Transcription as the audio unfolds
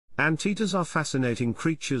Anteaters are fascinating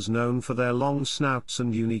creatures known for their long snouts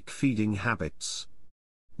and unique feeding habits.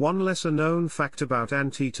 One lesser-known fact about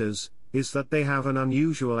anteaters is that they have an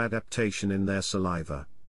unusual adaptation in their saliva.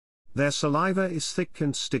 Their saliva is thick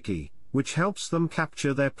and sticky, which helps them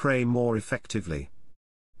capture their prey more effectively.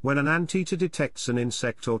 When an anteater detects an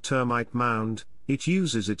insect or termite mound, it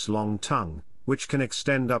uses its long tongue, which can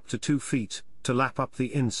extend up to 2 feet, to lap up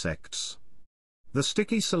the insects. The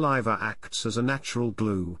sticky saliva acts as a natural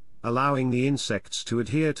glue, allowing the insects to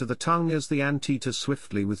adhere to the tongue as the anteater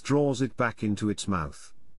swiftly withdraws it back into its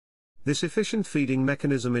mouth. This efficient feeding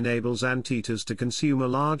mechanism enables anteaters to consume a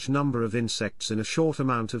large number of insects in a short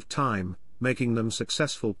amount of time, making them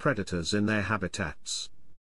successful predators in their habitats.